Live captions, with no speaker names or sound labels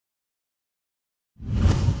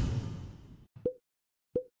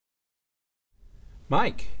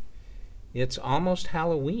Mike, it's almost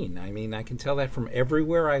Halloween. I mean, I can tell that from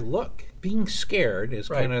everywhere I look. Being scared is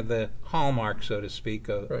kind of the hallmark, so to speak,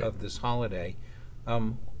 of this holiday.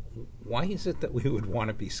 Why is it that we would want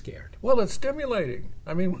to be scared? Well, it's stimulating.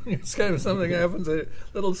 I mean, when you're scared of something happens a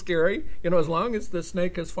little scary, as long as the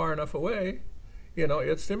snake is far enough away,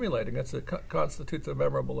 it's stimulating. It constitutes a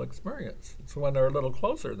memorable experience. It's when they're a little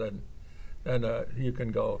closer, then you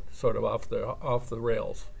can go sort of off the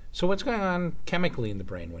rails. So what's going on chemically in the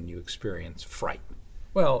brain when you experience fright?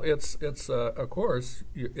 Well, it's of course,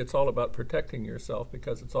 it's all about protecting yourself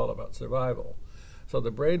because it's all about survival. So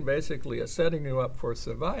the brain basically is setting you up for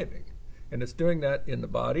surviving, and it's doing that in the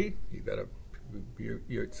body.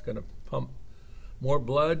 It's going to pump more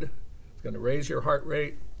blood. It's going to raise your heart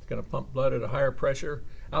rate. It's going to pump blood at a higher pressure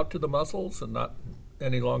out to the muscles and not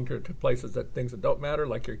any longer to places things that don't matter,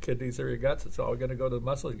 like your kidneys or your guts. It's all going to go to the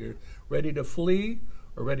muscles. You're ready to flee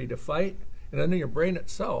or ready to fight, and then in your brain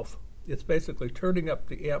itself, it's basically turning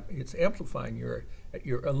up it's amplifying your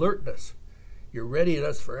alertness. Your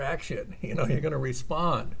readiness for action. You're going to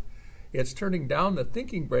respond. It's turning down the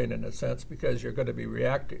thinking brain in a sense because you're going to be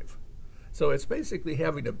reactive. So it's basically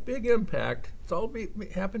having a big impact. It's all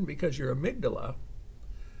happened because your amygdala.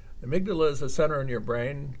 The amygdala is the center in your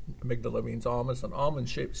brain. Amygdala means almost an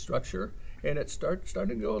almond-shaped structure, and it's starting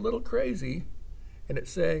to go a little crazy, and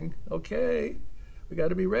it's saying, okay, we got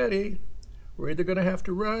to be ready. We're either going to have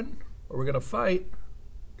to run or we're going to fight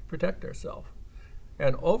to protect ourselves.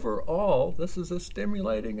 And overall, this is a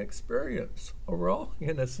stimulating experience. Overall,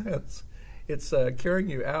 in a sense, it's carrying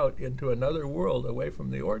you out into another world away from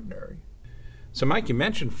the ordinary. So, Mike, you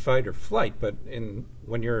mentioned fight or flight, but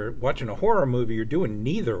when you're watching a horror movie, you're doing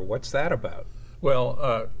neither. What's that about?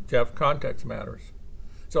 Well, Jeff, context matters.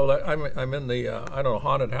 So I'm in the,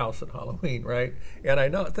 haunted house at Halloween, right? And I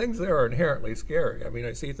know things there are inherently scary. I mean,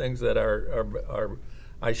 I see things that are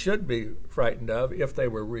I should be frightened of if they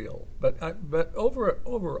were real. But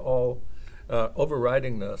overall,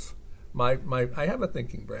 overriding this, I have a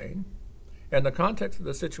thinking brain, and the context of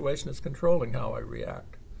the situation is controlling how I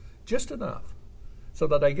react, just enough, so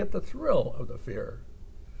that I get the thrill of the fear,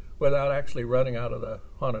 without actually running out of the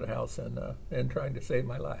haunted house and trying to save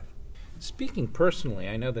my life. Speaking personally,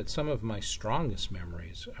 I know that some of my strongest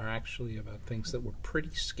memories are actually about things that were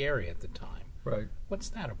pretty scary at the time. Right. What's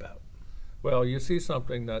that about? Well, you see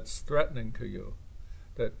something that's threatening to you,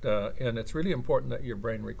 and it's really important that your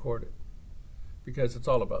brain record it, because it's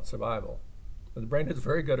all about survival. And the brain is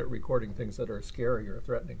very good at recording things that are scary or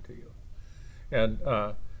threatening to you. And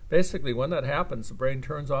basically, when that happens, the brain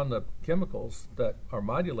turns on the chemicals that are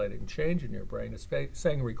modulating change in your brain. It's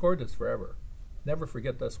saying, record this forever. Never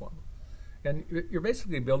forget this one. And you're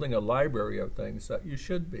basically building a library of things that you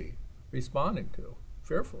should be responding to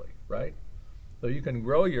fearfully, right? So you can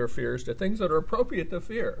grow your fears to things that are appropriate to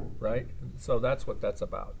fear, right? And so that's what that's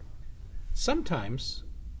about. Sometimes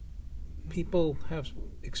people have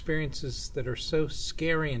experiences that are so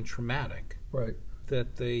scary and traumatic, right,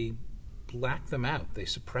 that they black them out, they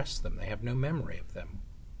suppress them, they have no memory of them.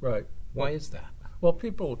 Right. Why is that? Well,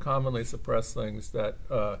 people commonly suppress things that,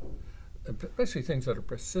 especially things that are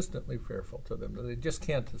persistently fearful to them, that they just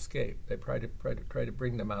can't escape. They try to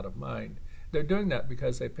bring them out of mind. They're doing that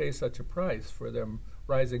because they pay such a price for them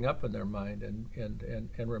rising up in their mind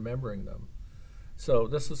and remembering them. So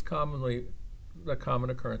this is commonly the common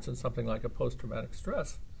occurrence in something like a post-traumatic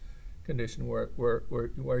stress condition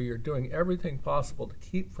where you're doing everything possible to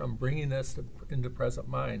keep from bringing this into present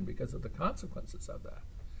mind because of the consequences of that.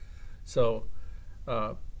 So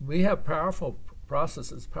we have powerful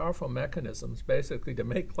processes, powerful mechanisms basically to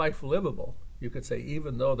make life livable, you could say,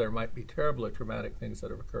 even though there might be terrible or traumatic things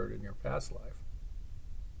that have occurred in your past life.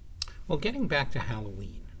 Well, getting back to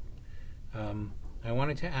Halloween, I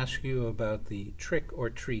wanted to ask you about the trick or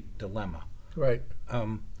treat dilemma. Right.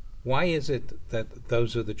 Why is it that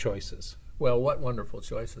those are the choices? Well, what wonderful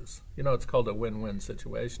choices. It's called a win-win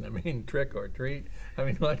situation. I mean, trick or treat. I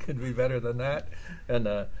mean, what could be better than that? And,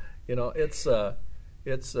 I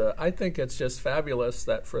think it's just fabulous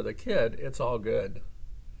that for the kid, it's all good.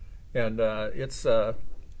 And it's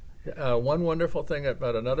one wonderful thing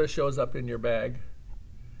about another shows up in your bag.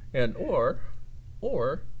 And or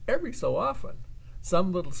every so often,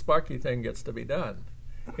 some little sparky thing gets to be done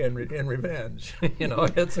in revenge.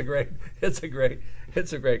 It's a great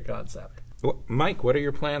concept. Well, Mike, what are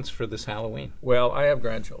your plans for this Halloween? Well, I have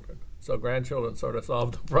grandchildren. So grandchildren sort of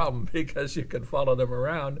solve the problem because you can follow them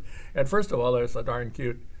around. And first of all, they're so darn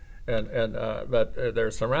cute. But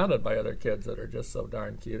they're surrounded by other kids that are just so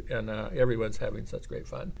darn cute. And everyone's having such great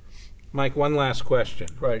fun. Mike, one last question.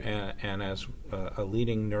 Right. And as a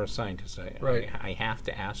leading neuroscientist, right. I have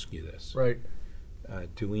to ask you this. Right.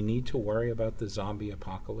 Do we need to worry about the zombie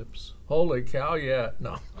apocalypse? Holy cow, yeah.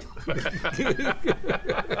 No.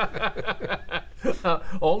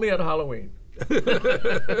 Only at Halloween.